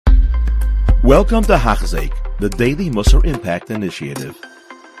Welcome to Hachzik, the Daily Musar Impact Initiative.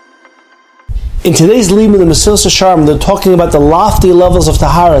 In today's Limud, the Mesilas Yesharim, they're talking about the lofty levels of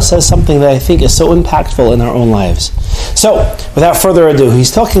Tahara. Says something that I think is so impactful in our own lives. So, without further ado,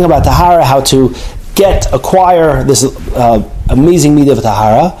 he's talking about Tahara, how to acquire this amazing midah of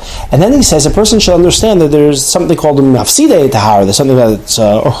Tahara. And then he says a person should understand that there's something called a Mafsidei Tahara. There's something that's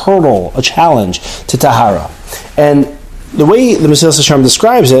a hurdle, a challenge to Tahara. And the way the Mesilas Yesharim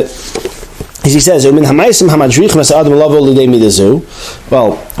describes it is he says, well,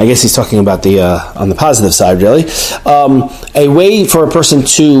 I guess he's talking about the on the positive side, really. A way for a person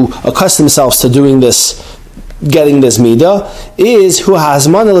to accustom themselves to doing this, getting this midah, is who has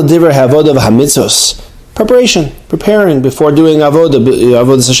preparing before doing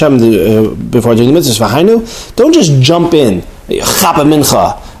avodah Hashem, before doing the mitzvahs. Don't just jump in, chapa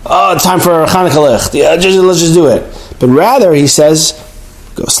mincha, time for Chanukah licht, let's just do it. But rather, he says,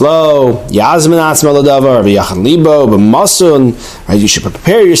 go slow. You should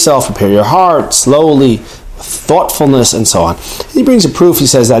prepare yourself, prepare your heart slowly, with thoughtfulness, and so on. He brings a proof. He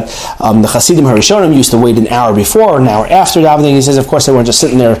says that the Hasidim Harishonim used to wait an hour before, an hour after davening. He says, of course, they weren't just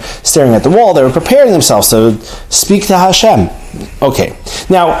sitting there staring at the wall. They were preparing themselves to speak to Hashem. Okay.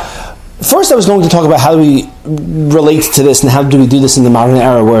 Now, first I was going to talk about how do we relate to this and how do we do this in the modern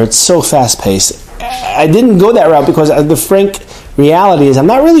era where it's so fast-paced. I didn't go that route because the frank reality is I'm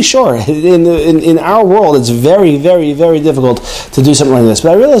not really sure. In our world, it's very, very, very difficult to do something like this.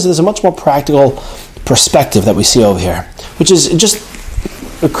 But I realize there's a much more practical perspective that we see over here, which is, it just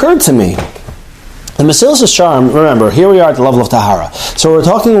occurred to me. The Mesilas Yesharim, remember, here we are at the level of Tahara. So we're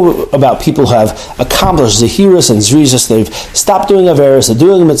talking about people who have accomplished Zehirus and Zrizus. They've stopped doing Averis, they're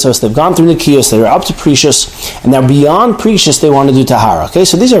doing Mitzvahs, they've gone through Nikiyos, they're up to Precious, and now beyond Precious they want to do Tahara. Okay,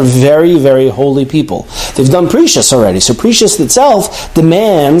 so these are very, very holy people. They've done Precious already. So Precious itself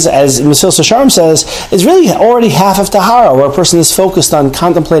demands, as Mesilas Yesharim says, is really already half of Tahara, where a person is focused on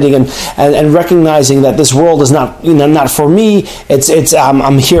contemplating and recognizing that this world is not, not for me.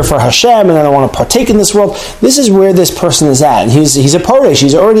 I'm here for Hashem, and I don't want to partake in this world. This is where this person is at. And he's a Poresh.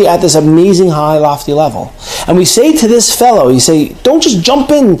 He's already at this amazing, high, lofty level. And we say to this fellow, you say, don't just jump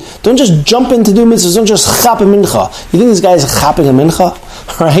in. Don't just jump in to do mitzvahs. Don't just chap a mincha. You think this guy is chapping a mincha?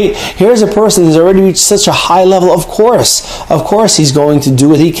 Right? Here's a person who's already reached such a high level. Of course, he's going to do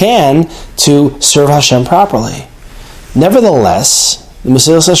what he can to serve Hashem properly. Nevertheless, the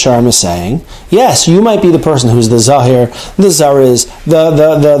Mesilas Yesharim is saying, yes, you might be the person who's the Zahir, the Zariz,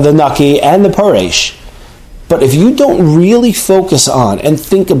 the Naki, and the Paresh. But if you don't really focus on and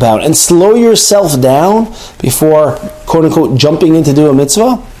think about and slow yourself down before, quote-unquote, jumping in to do a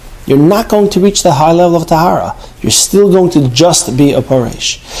mitzvah, you're not going to reach the high level of Tahara. You're still going to just be a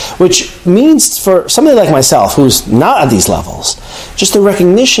Paresh. Which means for somebody like myself, who's not at these levels, just the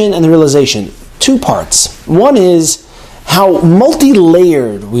recognition and the realization. Two parts. One is how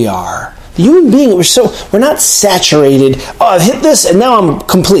multi-layered we are. The human being, we're not saturated. Oh, I've hit this and now I'm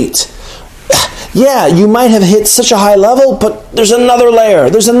complete. Yeah, you might have hit such a high level, but there's another layer.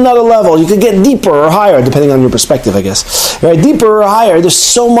 There's another level. You could get deeper or higher, depending on your perspective, I guess. Right? Deeper or higher, there's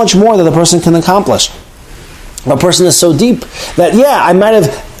so much more that a person can accomplish. A person is so deep that, I might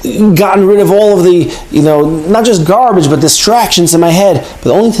have gotten rid of all of the, not just garbage, but distractions in my head,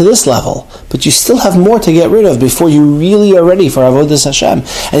 but only to this level. But you still have more to get rid of before you really are ready for Avodas Hashem.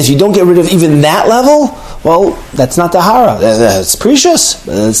 And if you don't get rid of even that level, well, that's not Tahara. It's Precious,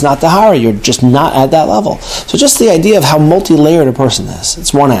 but it's not Tahara. You're just not at that level. So just the idea of how multi-layered a person is,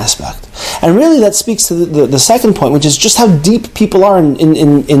 it's one aspect. And really that speaks to the second point, which is just how deep people are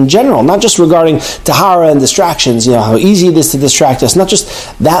in general, not just regarding Tahara and distractions, how easy it is to distract us, not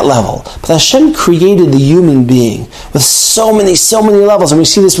just that level. But Hashem created the human being with so many levels, and we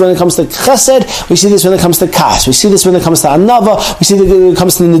see this when it comes to Chesed, we see this when it comes to Kas, we see this when it comes to Anava, we see this when it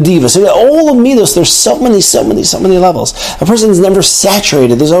comes to Nediva. So all of Midos, there's so many levels. A person is never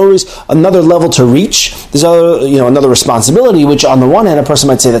saturated. There's always another level to reach. There's another responsibility, which on the one hand a person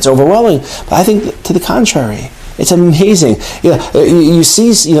might say that's overwhelming, but I think to the contrary. It's amazing. You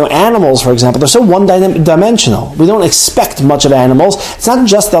see, animals, for example, they're so one-dimensional. We don't expect much of animals. It's not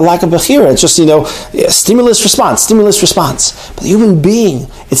just the lack of bechira. It's just, stimulus response. But the human being,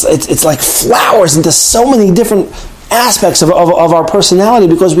 it's like flowers into so many different aspects of our personality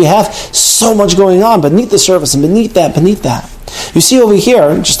because we have so much going on beneath the surface and beneath that. You see over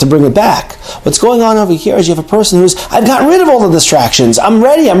here, just to bring it back, what's going on over here is you have a person who's, I've gotten rid of all the distractions. I'm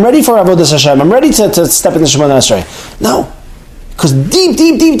ready for Avodas Hashem. I'm ready to step in the Shemona Esrei. No. Because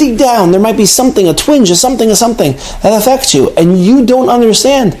deep down, there might be something, a twinge, a something that affects you, and you don't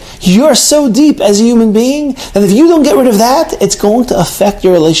understand. You're so deep as a human being that if you don't get rid of that, it's going to affect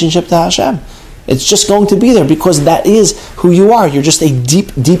your relationship to Hashem. It's just going to be there because that is who you are. You're just a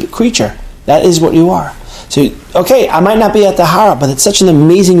deep, deep creature. That is what you are. So, okay, I might not be at the Hara, but it's such an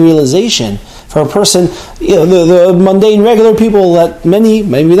amazing realization for a person, the mundane, regular people that many,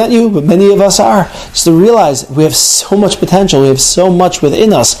 maybe not you, but many of us are, just to realize we have so much potential, we have so much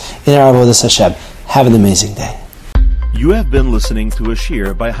within us in our Avodas Hashem. Have an amazing day. You have been listening to a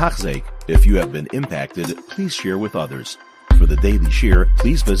shiur by Hachzeik. If you have been impacted, please share with others. For the daily shiur,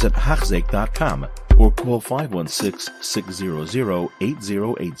 please visit Hachzeik.com or call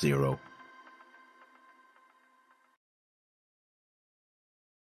 516-600-8080.